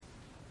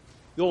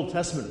The Old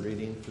Testament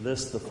reading for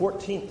this, the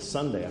 14th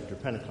Sunday after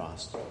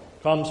Pentecost,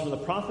 comes from the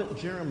prophet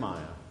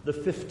Jeremiah, the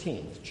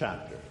 15th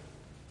chapter.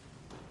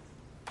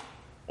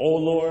 O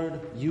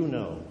Lord, you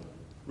know,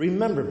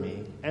 remember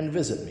me and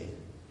visit me,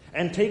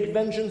 and take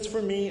vengeance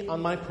for me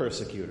on my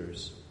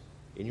persecutors.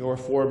 In your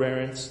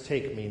forbearance,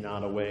 take me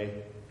not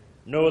away.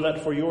 Know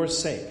that for your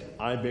sake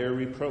I bear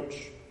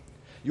reproach.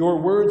 Your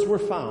words were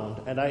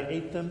found, and I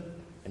ate them,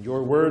 and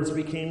your words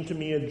became to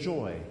me a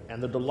joy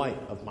and the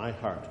delight of my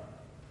heart.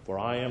 For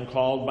I am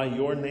called by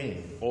your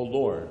name, O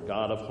Lord,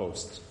 God of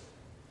hosts.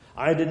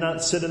 I did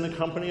not sit in the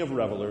company of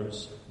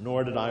revelers,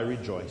 nor did I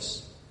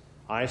rejoice.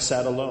 I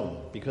sat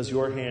alone, because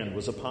your hand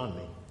was upon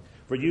me,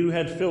 for you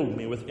had filled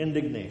me with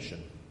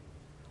indignation.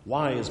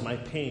 Why is my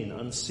pain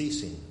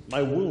unceasing,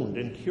 my wound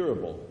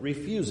incurable,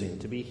 refusing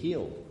to be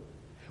healed?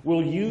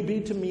 Will you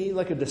be to me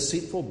like a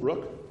deceitful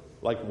brook,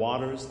 like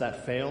waters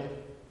that fail?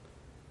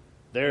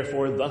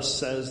 Therefore thus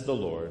says the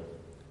Lord,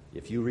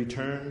 if you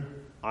return,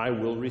 I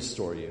will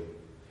restore you,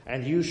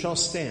 and you shall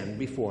stand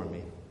before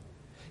me.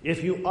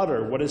 If you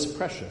utter what is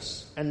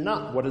precious and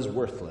not what is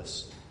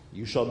worthless,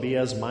 you shall be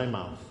as my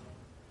mouth.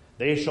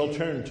 They shall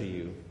turn to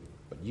you,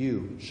 but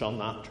you shall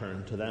not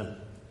turn to them.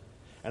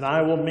 And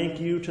I will make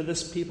you to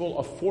this people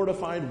a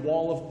fortified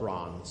wall of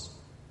bronze.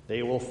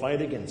 They will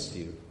fight against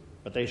you,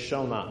 but they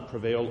shall not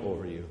prevail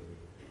over you.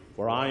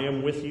 For I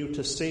am with you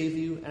to save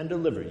you and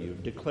deliver you,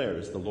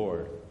 declares the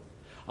Lord.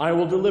 I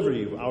will deliver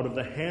you out of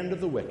the hand of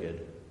the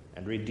wicked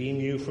and redeem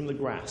you from the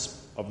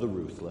grasp of the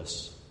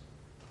ruthless.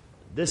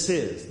 This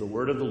is the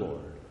word of the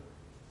Lord.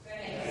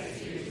 Thanks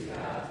be to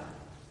God.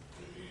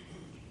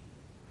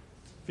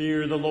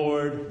 Fear the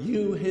Lord,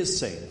 you his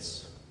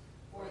saints.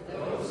 For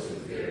those who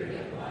fear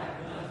him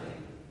lack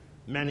nothing.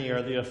 Many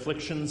are the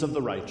afflictions of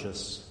the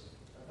righteous,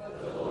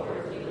 But the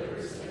Lord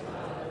delivers him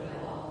out of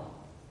them all.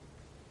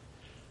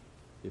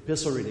 The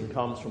epistle reading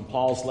comes from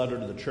Paul's letter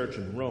to the church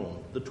in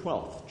Rome, the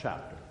 12th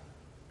chapter.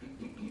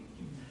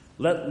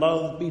 Let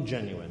love be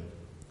genuine.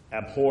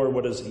 Abhor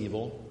what is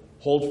evil.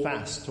 Hold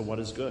fast to what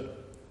is good.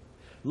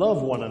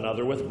 Love one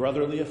another with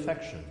brotherly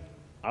affection.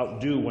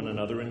 Outdo one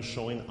another in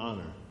showing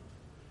honor.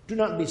 Do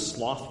not be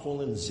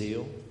slothful in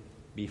zeal.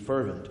 Be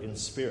fervent in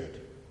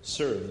spirit.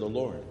 Serve the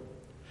Lord.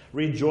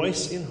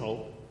 Rejoice in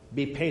hope.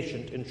 Be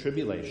patient in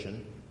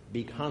tribulation.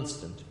 Be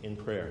constant in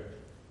prayer.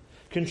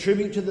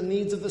 Contribute to the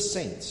needs of the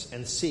saints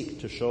and seek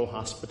to show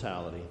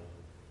hospitality.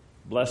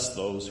 Bless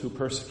those who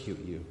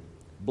persecute you.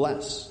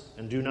 Bless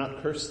and do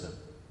not curse them.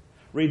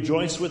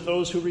 Rejoice with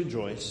those who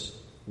rejoice.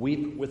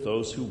 Weep with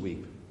those who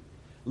weep.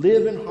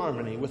 Live in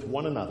harmony with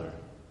one another.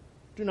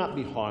 Do not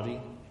be haughty,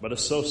 but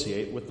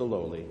associate with the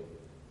lowly.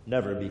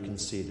 Never be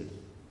conceited.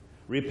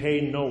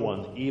 Repay no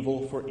one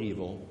evil for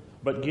evil,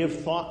 but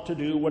give thought to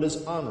do what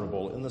is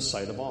honorable in the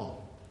sight of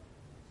all.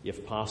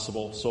 If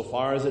possible, so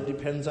far as it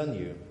depends on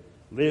you,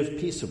 live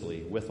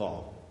peaceably with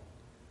all.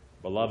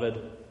 Beloved,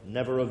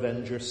 never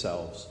avenge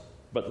yourselves,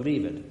 but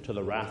leave it to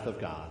the wrath of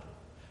God.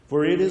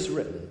 For it is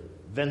written,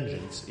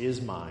 vengeance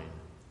is mine,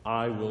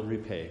 I will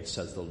repay,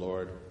 says the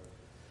Lord.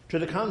 To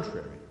the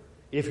contrary,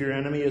 if your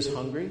enemy is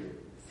hungry,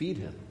 feed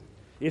him.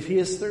 If he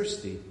is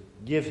thirsty,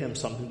 give him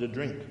something to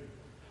drink.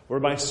 For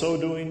by so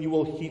doing you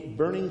will heap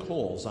burning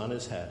coals on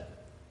his head.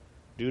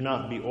 Do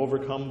not be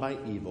overcome by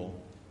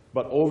evil,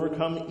 but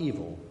overcome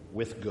evil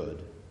with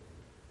good.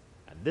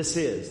 And this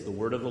is the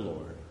word of the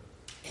Lord.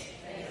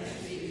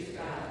 Thanks be to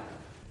God.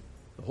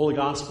 The Holy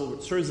Gospel,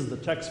 which serves as the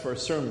text for our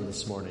sermon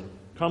this morning,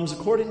 comes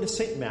according to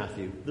St.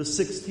 Matthew, the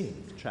 16th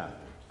chapter.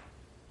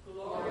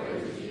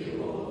 Glory to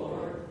you, O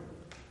Lord.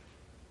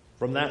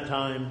 From that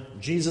time,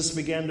 Jesus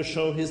began to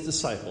show his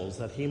disciples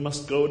that he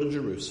must go to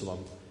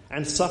Jerusalem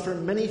and suffer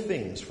many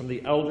things from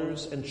the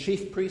elders and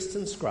chief priests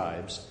and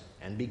scribes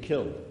and be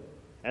killed,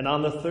 and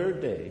on the third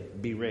day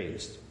be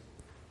raised.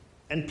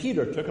 And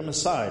Peter took him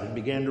aside and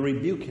began to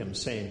rebuke him,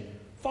 saying,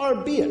 Far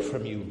be it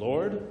from you,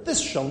 Lord,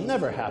 this shall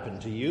never happen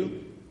to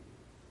you.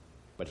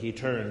 But he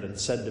turned and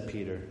said to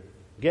Peter,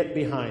 Get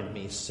behind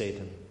me,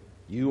 Satan.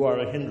 You are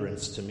a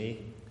hindrance to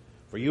me,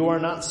 for you are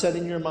not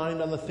setting your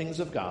mind on the things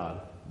of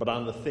God, but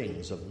on the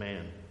things of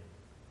man.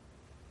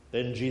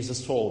 Then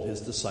Jesus told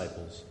his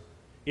disciples,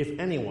 If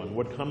anyone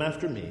would come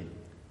after me,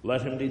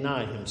 let him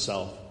deny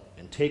himself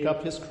and take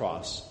up his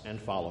cross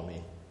and follow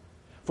me.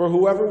 For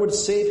whoever would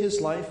save his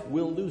life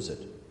will lose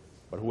it,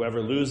 but whoever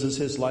loses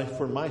his life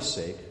for my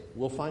sake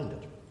will find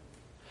it.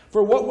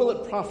 For what will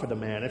it profit a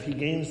man if he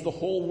gains the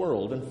whole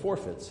world and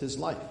forfeits his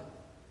life?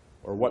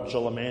 Or what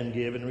shall a man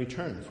give in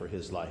return for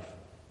his life?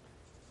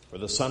 For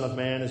the Son of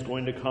Man is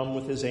going to come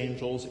with his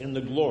angels in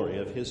the glory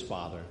of his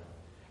Father,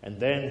 and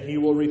then he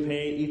will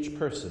repay each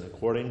person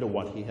according to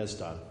what he has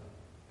done.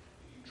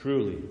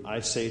 Truly, I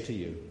say to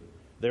you,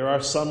 there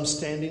are some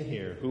standing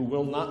here who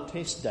will not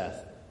taste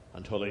death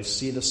until they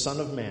see the Son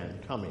of Man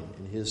coming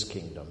in his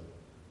kingdom.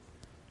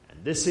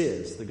 And this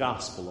is the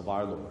gospel of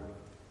our Lord.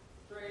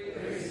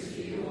 Praise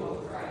to you, O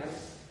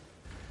Christ.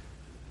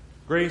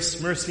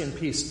 Grace, mercy, and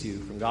peace to you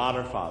from God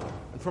our Father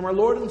and from our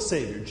Lord and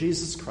Savior,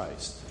 Jesus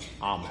Christ.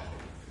 Amen.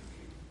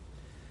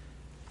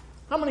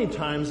 How many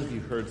times have you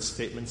heard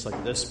statements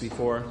like this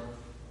before?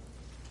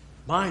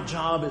 My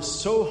job is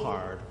so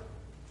hard,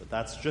 but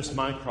that's just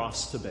my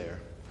cross to bear.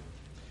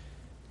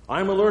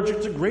 I'm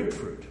allergic to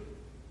grapefruit,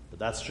 but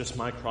that's just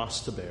my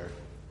cross to bear.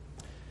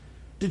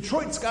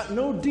 Detroit's got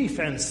no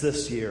defense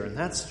this year, and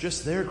that's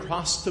just their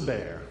cross to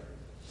bear.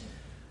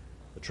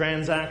 The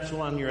transaxle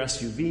on your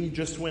SUV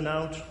just went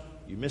out,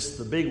 you missed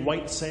the big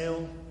white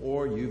sale,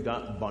 or you've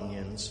got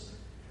bunions.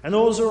 And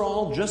those are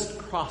all just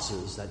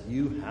crosses that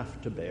you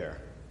have to bear.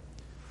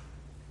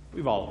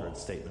 We've all heard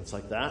statements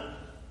like that.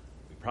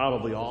 We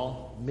probably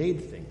all made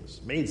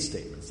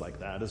statements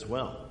like that as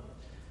well.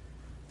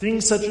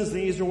 Things such as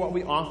these are what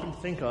we often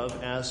think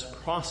of as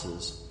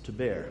crosses to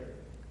bear.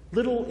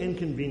 Little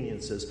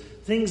inconveniences,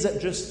 things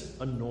that just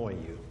annoy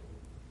you.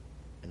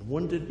 And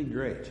wouldn't it be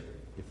great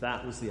if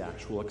that was the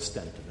actual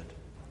extent of it?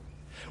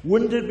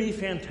 Wouldn't it be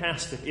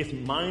fantastic if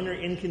minor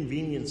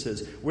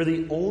inconveniences were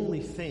the only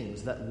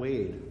things that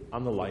weighed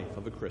on the life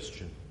of a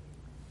Christian?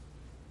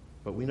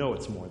 But we know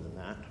it's more than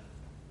that.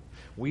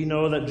 We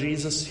know that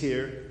Jesus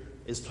here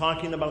is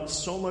talking about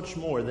so much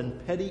more than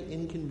petty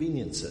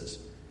inconveniences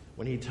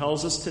when he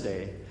tells us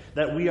today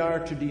that we are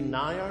to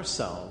deny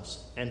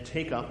ourselves and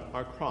take up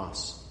our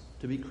cross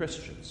to be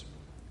Christians.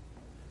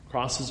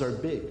 Crosses are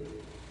big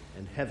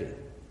and heavy.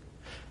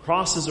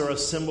 Crosses are a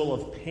symbol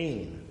of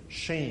pain,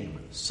 shame,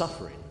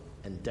 suffering,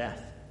 and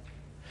death.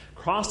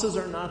 Crosses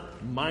are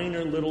not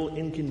minor little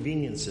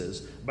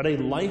inconveniences, but a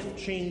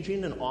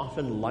life-changing and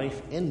often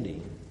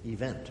life-ending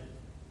event.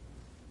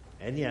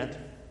 And yet,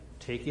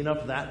 taking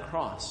up that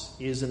cross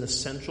is an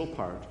essential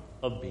part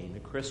of being a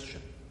Christian.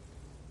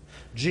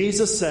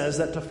 Jesus says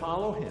that to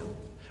follow him,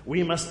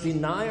 we must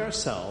deny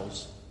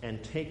ourselves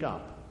and take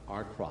up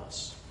our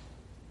cross.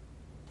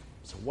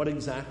 So what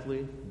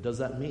exactly does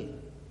that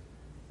mean?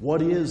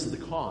 What is the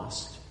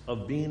cost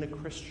of being a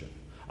Christian,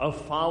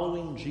 of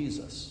following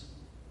Jesus?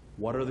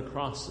 What are the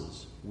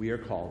crosses we are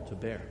called to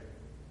bear?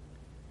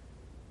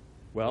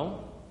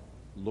 Well,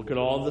 look at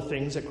all the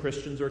things that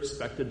Christians are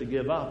expected to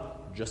give up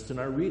just in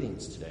our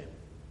readings today.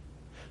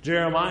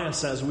 Jeremiah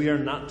says we are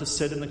not to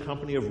sit in the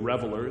company of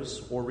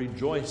revelers or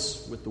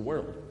rejoice with the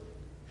world.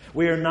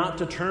 We are not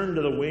to turn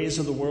to the ways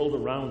of the world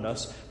around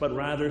us, but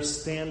rather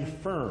stand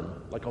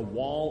firm like a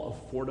wall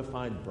of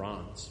fortified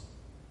bronze.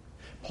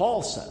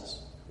 Paul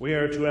says we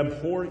are to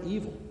abhor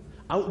evil,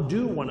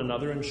 outdo one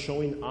another in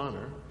showing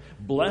honor,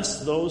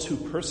 bless those who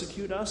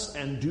persecute us,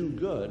 and do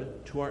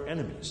good to our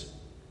enemies.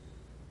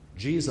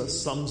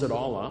 Jesus sums it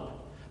all up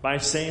by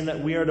saying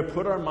that we are to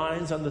put our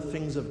minds on the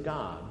things of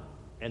God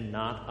and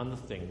not on the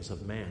things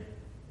of man.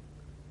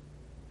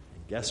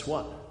 And guess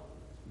what?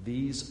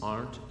 These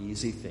aren't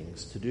easy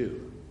things to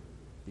do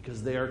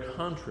because they are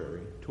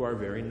contrary to our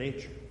very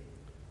nature.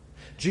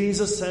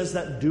 Jesus says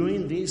that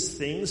doing these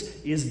things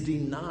is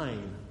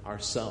denying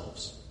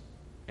ourselves.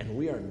 And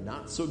we are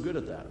not so good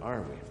at that,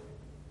 are we?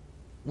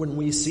 When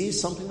we see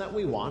something that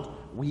we want,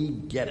 we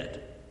get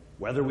it.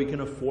 Whether we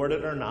can afford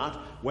it or not,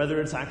 whether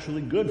it's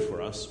actually good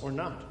for us or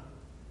not.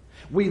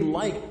 We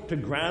like to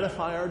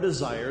gratify our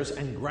desires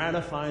and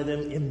gratify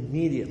them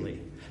immediately,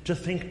 to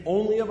think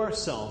only of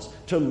ourselves,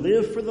 to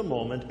live for the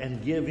moment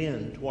and give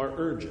in to our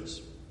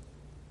urges.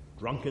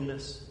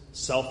 Drunkenness,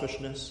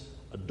 selfishness,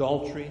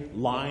 adultery,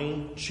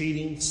 lying,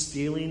 cheating,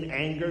 stealing,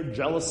 anger,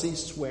 jealousy,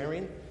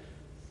 swearing.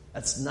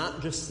 That's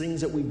not just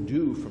things that we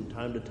do from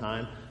time to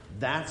time.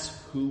 That's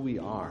who we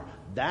are.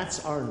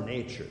 That's our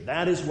nature.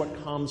 That is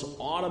what comes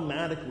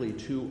automatically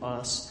to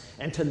us.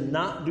 And to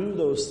not do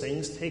those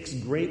things takes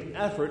great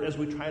effort as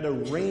we try to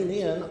rein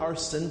in our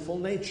sinful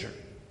nature.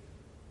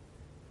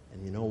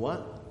 And you know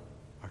what?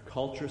 Our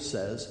culture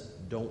says,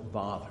 don't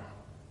bother.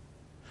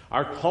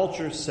 Our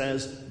culture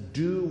says,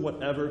 do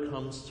whatever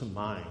comes to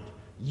mind.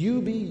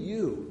 You be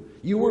you.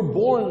 You were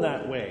born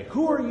that way.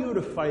 Who are you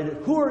to fight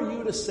it? Who are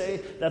you to say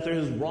that there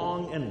is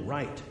wrong and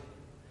right?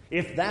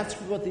 If that's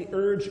what the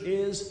urge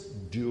is,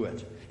 do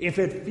it. If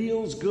it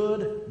feels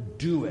good,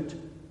 do it.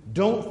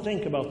 Don't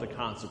think about the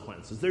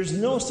consequences. There's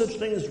no such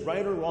thing as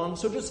right or wrong,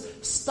 so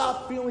just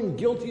stop feeling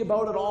guilty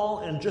about it all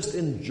and just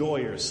enjoy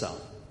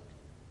yourself.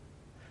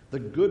 The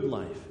good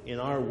life in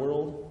our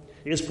world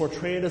is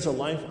portrayed as a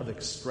life of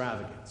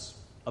extravagance,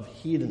 of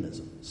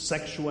hedonism,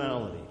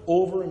 sexuality,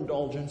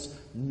 overindulgence,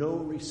 no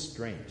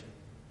restraint.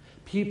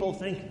 People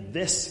think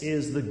this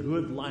is the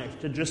good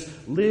life, to just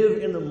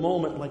live in the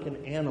moment like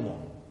an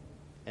animal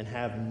and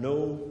have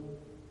no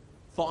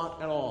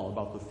thought at all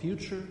about the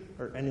future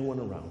or anyone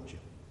around you.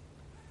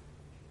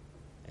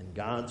 And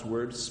God's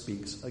word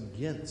speaks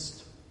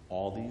against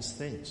all these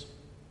things.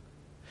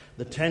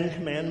 The 10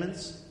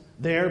 Commandments,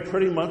 they are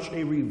pretty much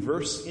a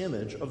reverse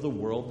image of the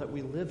world that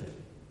we live in.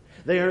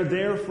 They are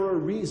there for a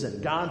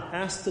reason. God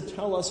has to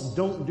tell us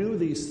don't do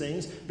these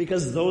things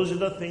because those are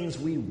the things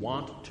we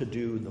want to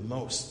do the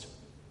most.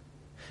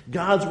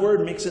 God's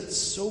word makes it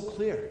so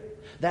clear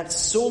that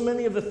so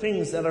many of the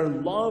things that are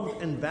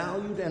loved and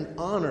valued and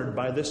honored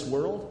by this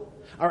world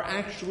are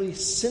actually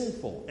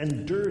sinful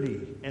and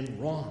dirty and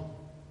wrong.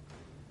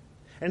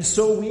 And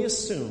so we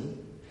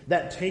assume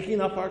that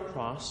taking up our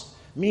cross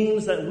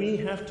means that we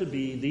have to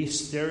be the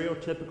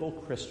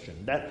stereotypical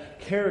Christian,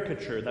 that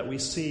caricature that we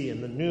see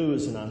in the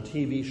news and on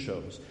TV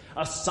shows,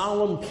 a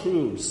solemn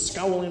prude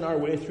scowling our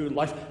way through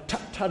life,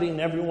 tut-tutting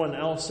everyone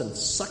else and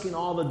sucking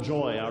all the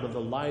joy out of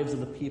the lives of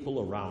the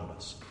people around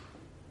us.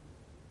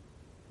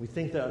 We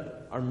think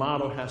that our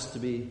motto has to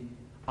be,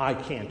 I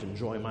can't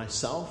enjoy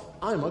myself,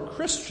 I'm a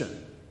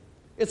Christian.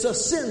 It's a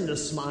sin to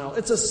smile,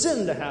 it's a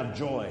sin to have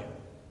joy.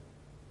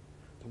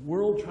 The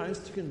world tries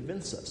to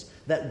convince us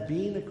that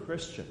being a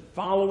Christian,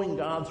 following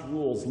God's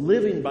rules,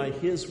 living by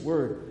His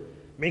word,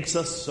 makes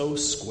us so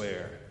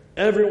square.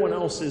 Everyone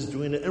else is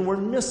doing it, and we're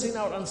missing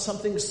out on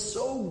something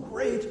so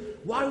great.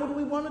 Why would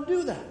we want to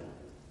do that?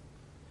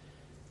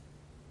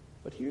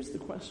 But here's the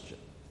question.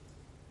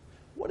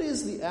 What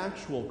is the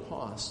actual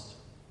cost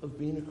of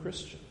being a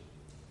Christian?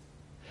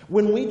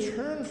 When we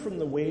turn from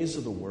the ways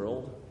of the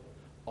world,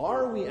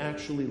 are we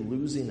actually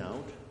losing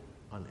out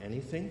on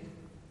anything?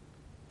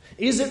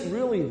 Is it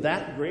really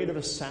that great of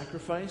a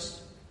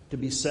sacrifice to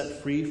be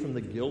set free from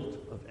the guilt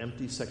of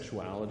empty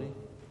sexuality?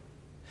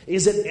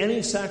 Is it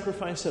any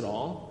sacrifice at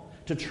all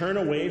to turn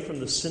away from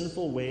the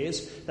sinful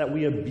ways that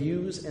we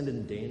abuse and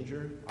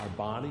endanger our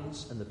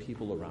bodies and the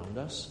people around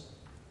us?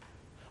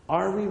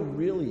 Are we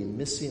really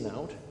missing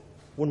out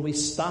when we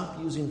stop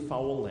using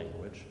foul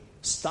language,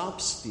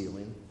 stop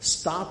stealing,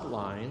 stop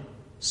lying,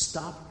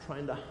 stop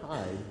trying to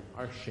hide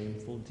our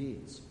shameful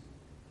deeds?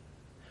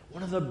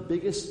 One of the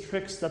biggest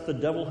tricks that the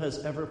devil has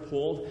ever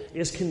pulled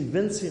is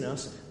convincing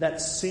us that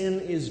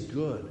sin is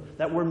good,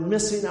 that we're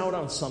missing out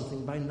on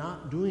something by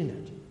not doing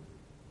it.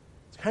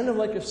 It's kind of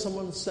like if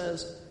someone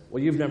says,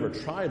 well, you've never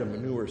tried a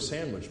manure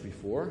sandwich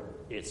before.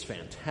 It's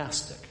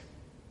fantastic.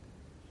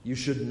 You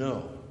should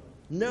know.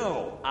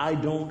 No, I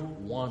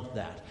don't want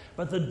that.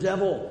 But the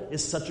devil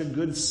is such a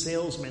good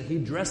salesman. He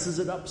dresses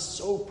it up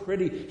so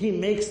pretty. He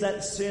makes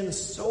that sin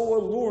so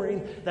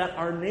alluring that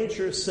our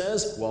nature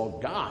says, well,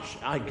 gosh,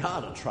 I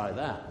gotta try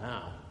that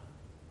now.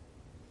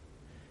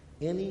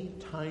 Any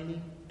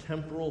tiny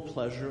temporal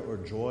pleasure or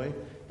joy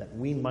that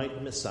we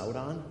might miss out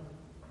on,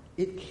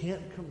 it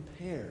can't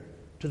compare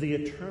to the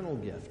eternal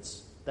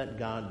gifts that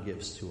God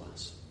gives to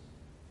us.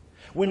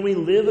 When we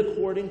live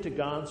according to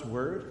God's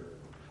word,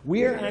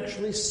 we are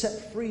actually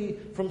set free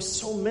from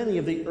so many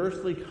of the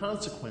earthly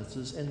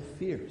consequences and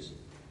fears.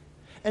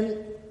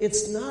 And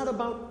it's not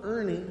about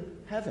earning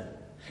heaven.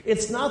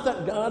 It's not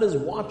that God is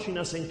watching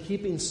us and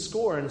keeping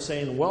score and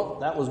saying,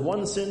 well, that was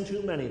one sin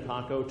too many,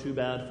 Paco, too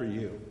bad for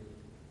you.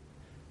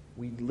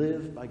 We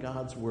live by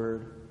God's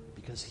word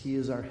because He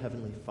is our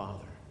Heavenly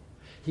Father.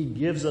 He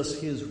gives us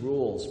His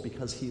rules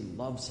because He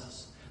loves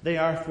us. They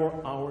are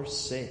for our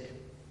sake.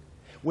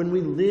 When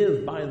we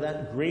live by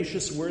that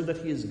gracious word that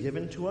He has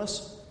given to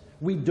us,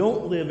 we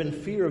don't live in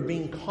fear of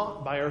being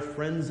caught by our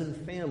friends and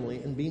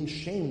family and being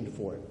shamed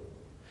for it.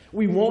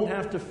 We won't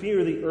have to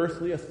fear the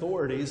earthly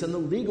authorities and the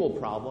legal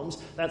problems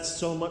that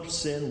so much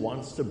sin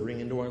wants to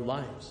bring into our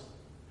lives.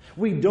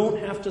 We don't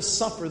have to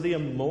suffer the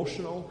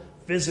emotional,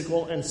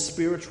 physical, and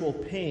spiritual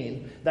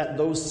pain that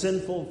those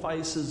sinful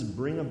vices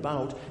bring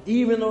about,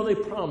 even though they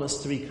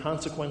promise to be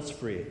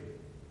consequence-free.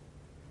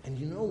 And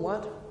you know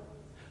what?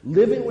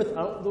 Living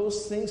without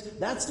those things,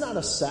 that's not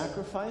a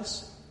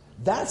sacrifice.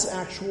 That's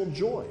actual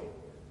joy.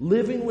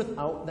 Living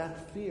without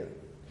that fear.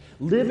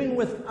 Living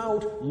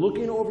without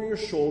looking over your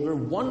shoulder,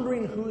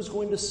 wondering who's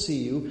going to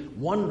see you,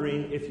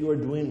 wondering if you are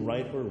doing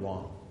right or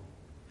wrong.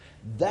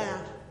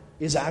 That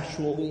is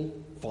actually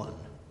fun.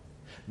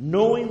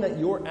 Knowing that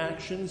your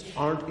actions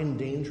aren't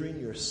endangering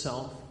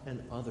yourself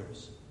and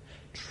others.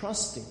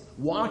 Trusting,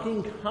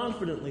 walking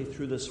confidently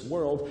through this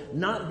world,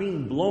 not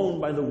being blown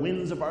by the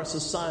winds of our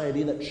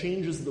society that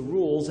changes the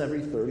rules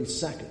every 30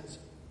 seconds.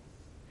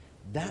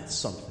 That's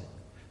something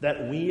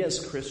that we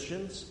as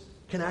Christians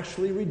can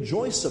actually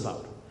rejoice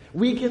about.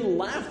 We can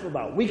laugh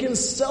about. We can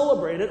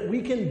celebrate it.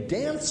 We can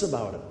dance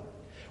about it.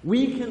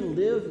 We can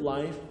live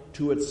life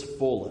to its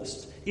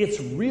fullest, its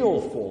real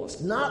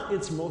fullest, not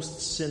its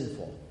most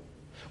sinful.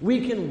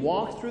 We can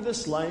walk through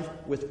this life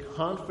with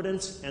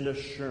confidence and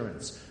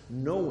assurance,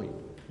 knowing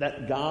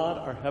that God,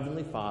 our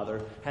Heavenly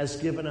Father, has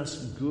given us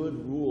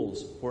good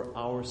rules for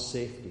our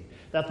safety,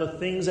 that the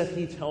things that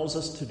He tells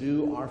us to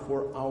do are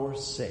for our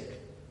sake.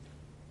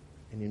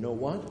 And you know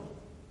what?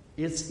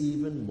 It's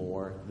even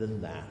more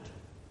than that.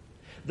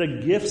 The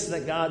gifts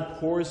that God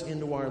pours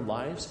into our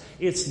lives,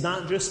 it's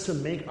not just to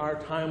make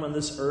our time on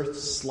this earth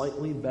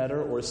slightly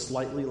better or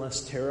slightly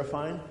less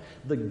terrifying.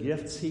 The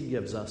gifts He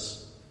gives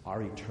us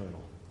are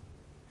eternal.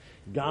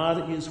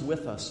 God is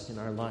with us in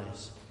our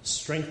lives,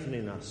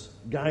 strengthening us,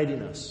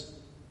 guiding us.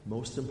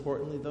 Most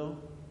importantly, though,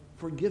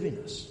 forgiving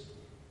us.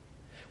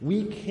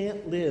 We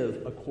can't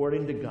live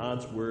according to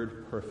God's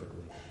word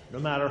perfectly, no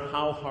matter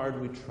how hard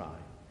we try.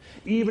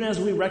 Even as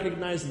we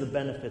recognize the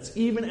benefits,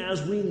 even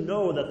as we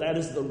know that that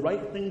is the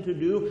right thing to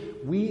do,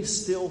 we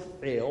still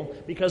fail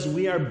because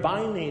we are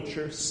by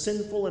nature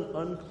sinful and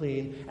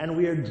unclean, and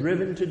we are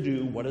driven to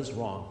do what is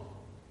wrong.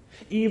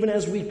 Even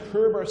as we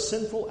curb our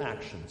sinful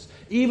actions,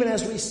 even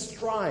as we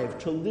strive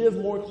to live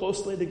more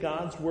closely to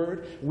God's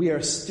word, we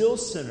are still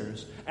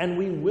sinners and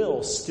we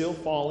will still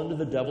fall into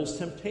the devil's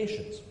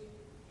temptations.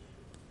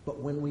 But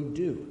when we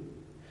do,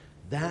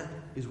 that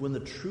is when the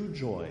true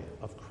joy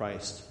of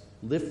Christ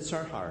lifts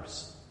our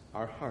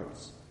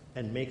hearts,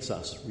 and makes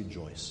us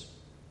rejoice.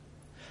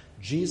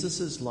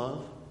 Jesus'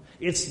 love,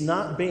 it's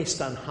not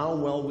based on how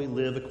well we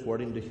live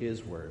according to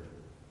his word.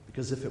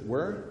 Because if it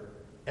were,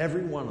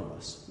 every one of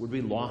us would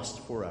be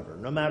lost forever,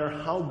 no matter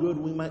how good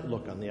we might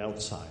look on the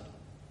outside.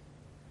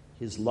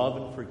 His love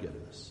and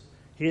forgiveness,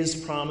 his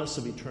promise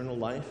of eternal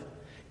life,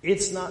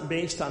 it's not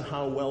based on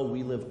how well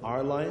we live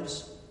our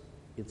lives.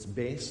 It's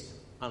based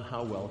on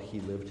how well he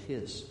lived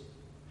his.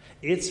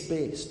 It's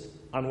based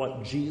on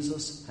what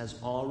Jesus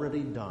has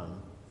already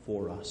done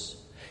for us.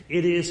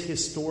 It is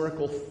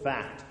historical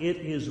fact. It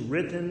is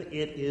written.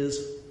 It is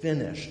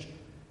finished.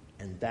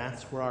 And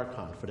that's where our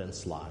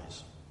confidence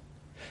lies.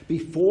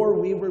 Before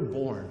we were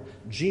born,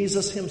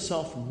 Jesus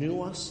himself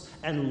knew us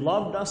and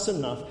loved us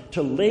enough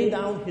to lay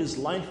down his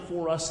life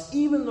for us,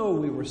 even though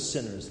we were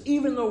sinners,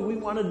 even though we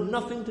wanted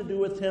nothing to do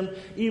with him,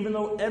 even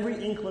though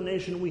every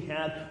inclination we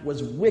had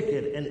was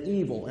wicked and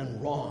evil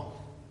and wrong.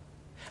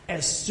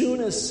 As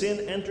soon as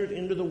sin entered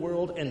into the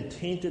world and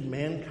tainted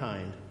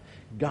mankind,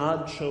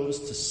 God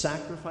chose to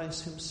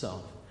sacrifice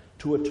himself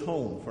to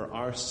atone for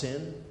our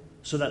sin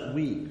so that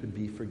we could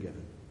be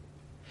forgiven.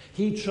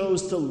 He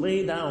chose to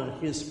lay down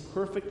his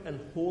perfect and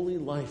holy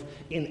life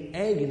in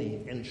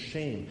agony and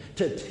shame,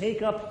 to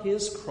take up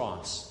his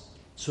cross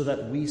so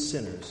that we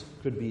sinners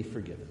could be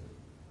forgiven.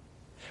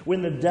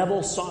 When the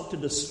devil sought to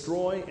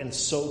destroy and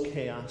sow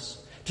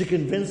chaos, to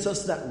convince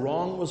us that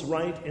wrong was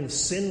right and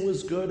sin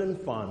was good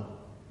and fun,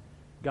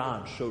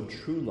 God showed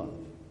true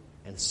love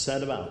and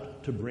set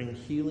about to bring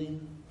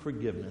healing,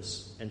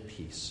 forgiveness, and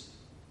peace.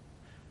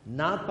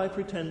 Not by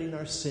pretending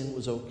our sin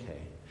was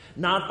okay,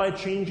 not by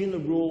changing the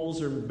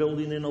rules or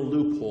building in a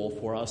loophole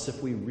for us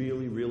if we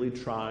really, really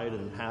tried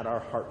and had our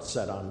heart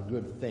set on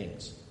good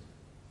things.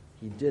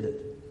 He did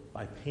it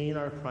by paying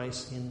our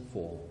price in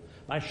full,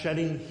 by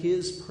shedding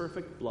his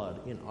perfect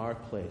blood in our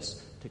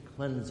place to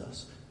cleanse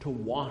us, to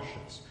wash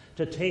us,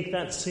 to take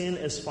that sin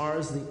as far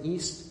as the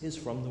east is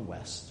from the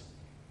west.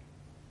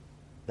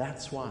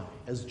 That's why,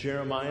 as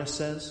Jeremiah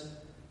says,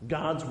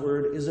 God's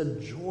word is a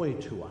joy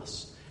to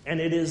us, and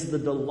it is the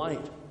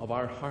delight of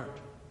our heart.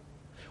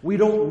 We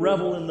don't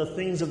revel in the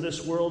things of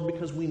this world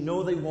because we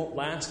know they won't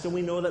last, and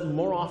we know that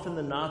more often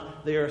than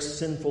not, they are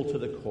sinful to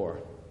the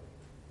core.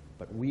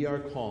 But we are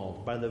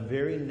called by the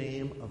very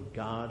name of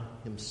God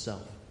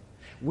himself.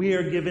 We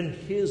are given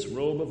his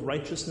robe of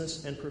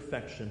righteousness and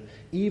perfection,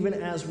 even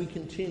as we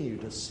continue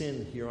to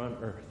sin here on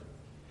earth.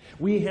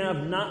 We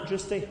have not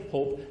just a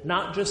hope,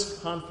 not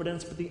just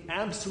confidence, but the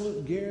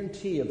absolute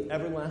guarantee of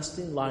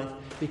everlasting life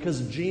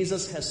because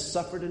Jesus has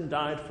suffered and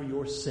died for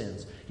your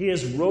sins. He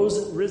has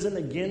risen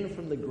again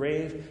from the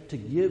grave to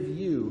give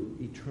you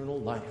eternal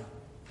life.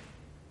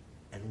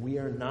 And we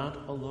are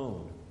not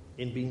alone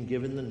in being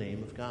given the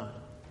name of God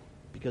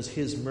because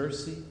his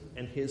mercy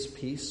and his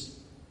peace,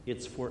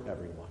 it's for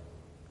everyone.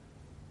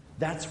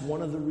 That's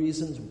one of the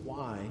reasons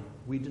why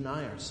we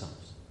deny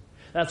ourselves.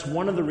 That's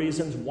one of the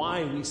reasons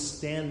why we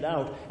stand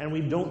out and we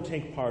don't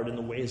take part in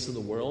the ways of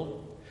the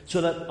world,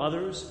 so that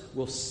others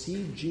will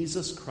see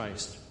Jesus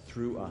Christ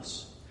through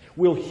us.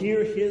 We'll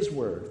hear his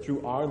word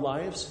through our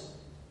lives,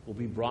 will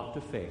be brought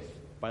to faith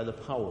by the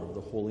power of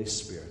the Holy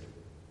Spirit.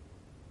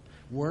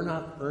 We're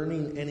not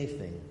earning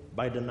anything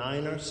by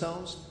denying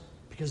ourselves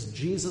because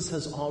Jesus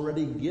has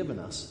already given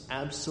us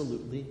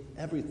absolutely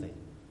everything.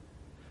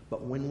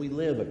 But when we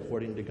live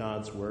according to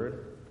God's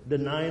word,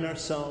 denying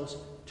ourselves,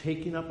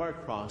 taking up our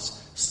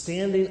cross,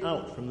 standing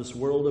out from this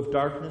world of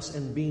darkness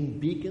and being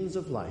beacons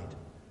of light,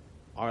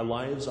 our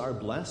lives are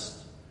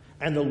blessed,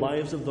 and the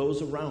lives of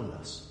those around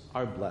us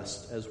are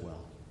blessed as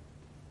well.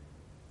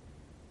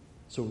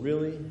 So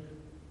really,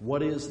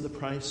 what is the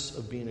price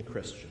of being a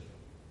Christian?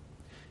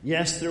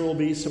 Yes, there will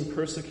be some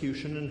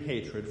persecution and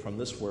hatred from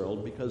this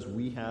world because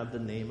we have the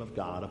name of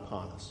God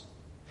upon us.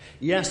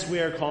 Yes, we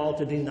are called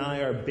to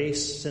deny our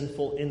base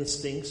sinful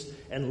instincts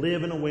and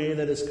live in a way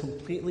that is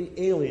completely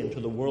alien to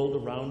the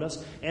world around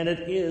us, and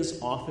it is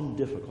often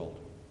difficult.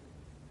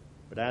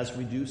 But as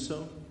we do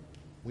so,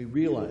 we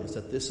realize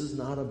that this is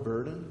not a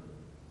burden,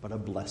 but a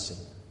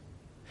blessing.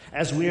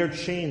 As we are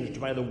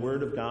changed by the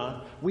Word of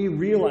God, we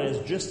realize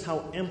just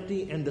how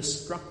empty and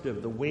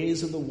destructive the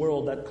ways of the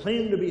world that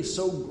claim to be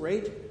so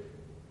great,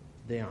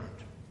 they aren't.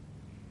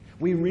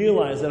 We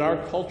realize that our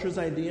culture's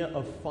idea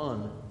of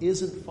fun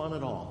isn't fun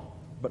at all,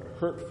 but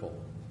hurtful,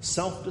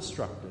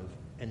 self-destructive,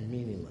 and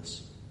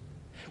meaningless.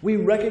 We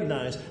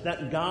recognize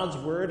that God's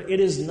word, it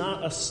is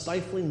not a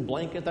stifling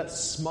blanket that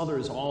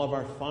smothers all of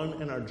our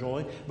fun and our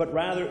joy, but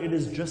rather it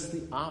is just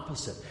the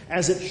opposite,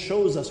 as it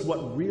shows us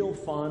what real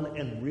fun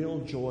and real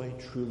joy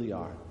truly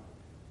are.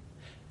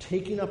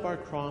 Taking up our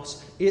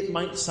cross, it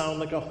might sound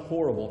like a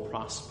horrible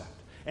prospect.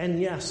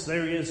 And yes,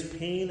 there is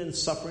pain and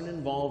suffering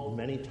involved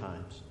many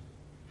times.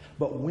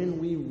 But when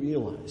we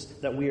realize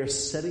that we are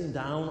setting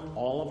down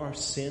all of our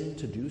sin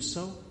to do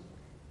so,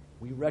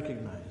 we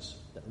recognize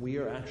that we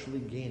are actually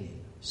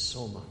gaining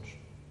so much.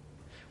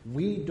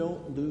 We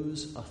don't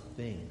lose a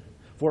thing,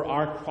 for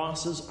our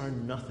crosses are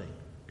nothing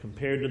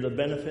compared to the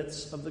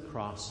benefits of the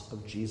cross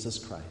of Jesus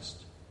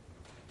Christ.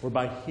 For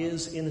by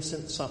his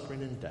innocent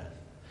suffering and death,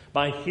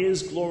 by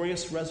his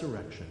glorious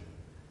resurrection,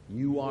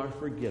 you are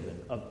forgiven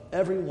of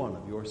every one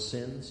of your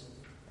sins,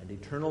 and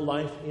eternal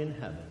life in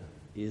heaven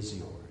is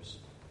yours.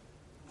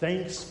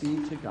 Thanks be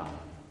to God.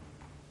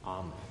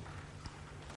 Amen.